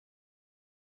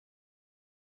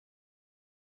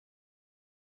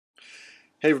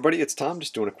Hey everybody, it's Tom,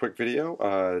 just doing a quick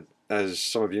video. As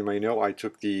some of you may know, I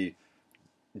took the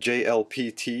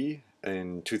JLPT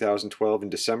in 2012 in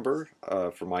December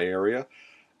for my area,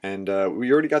 and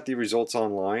we already got the results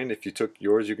online. If you took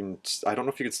yours, you can, I don't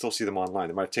know if you can still see them online.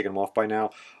 They might have taken them off by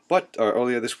now, but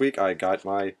earlier this week I got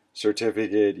my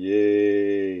certificate,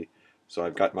 yay! So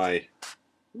I've got my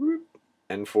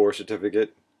N4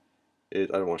 certificate. I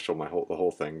don't want to show the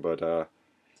whole thing, but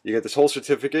you get this whole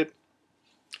certificate.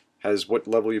 Has what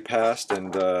level you passed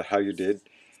and how you did,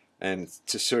 and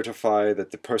to certify that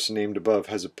the person named above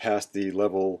has passed the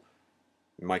level,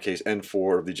 in my case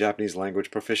N4, of the Japanese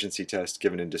language proficiency test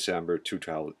given in December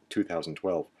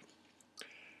 2012.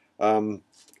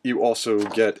 You also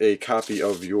get a copy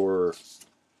of your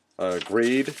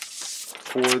grade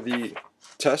for the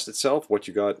test itself, what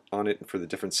you got on it for the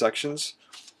different sections,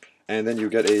 and then you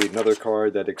get another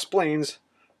card that explains,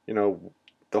 the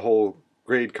whole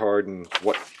grade card and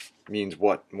what means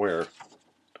what and where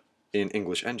in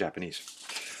English and Japanese.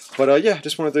 But yeah,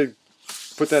 just wanted to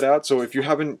put that out. So if you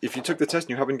took the test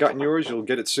and you haven't gotten yours, you'll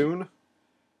get it soon.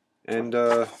 And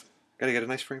gotta get a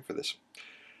nice frame for this.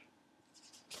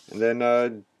 And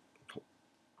then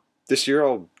this year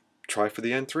I'll try for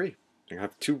the N3. I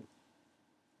have 2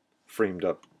 framed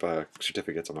up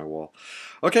certificates on my wall.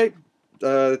 Okay,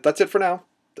 that's it for now.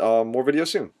 More videos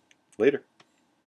soon. Later.